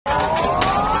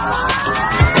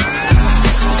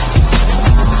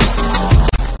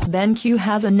BenQ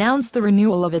has announced the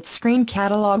renewal of its screen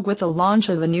catalog with the launch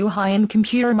of a new high-end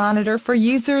computer monitor for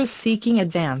users seeking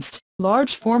advanced,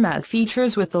 large-format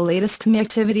features with the latest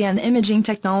connectivity and imaging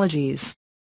technologies.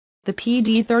 The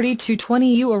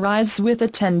PD3220U arrives with a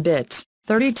 10-bit,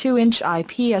 32-inch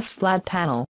IPS flat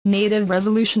panel, native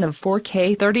resolution of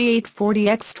 4K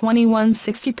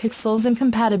 3840x2160 pixels and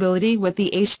compatibility with the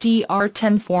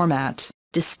HDR10 format,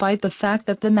 despite the fact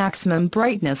that the maximum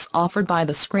brightness offered by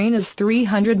the screen is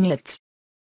 300 nits.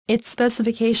 Its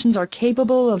specifications are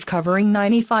capable of covering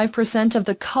 95% of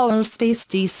the color space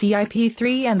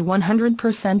DCI-P3 and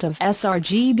 100% of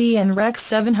sRGB and Rec.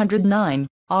 709,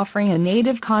 offering a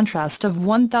native contrast of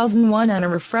 1001 and a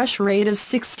refresh rate of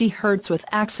 60 Hz with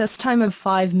access time of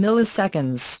 5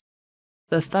 milliseconds.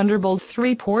 The Thunderbolt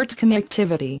 3-port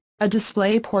connectivity, a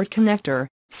DisplayPort connector,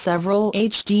 several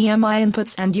HDMI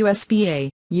inputs and USB-A,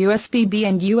 USB-B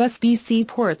and USB-C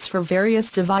ports for various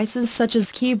devices such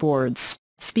as keyboards,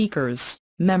 speakers,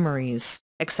 memories,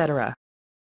 etc.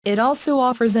 It also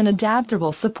offers an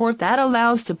adaptable support that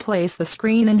allows to place the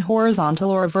screen in horizontal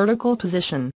or vertical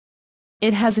position.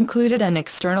 It has included an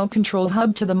external control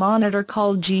hub to the monitor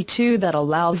called G2 that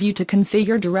allows you to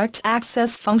configure direct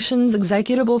access functions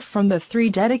executable from the 3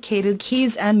 dedicated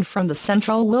keys and from the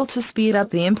central wheel to speed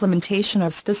up the implementation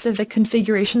of specific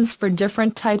configurations for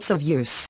different types of use.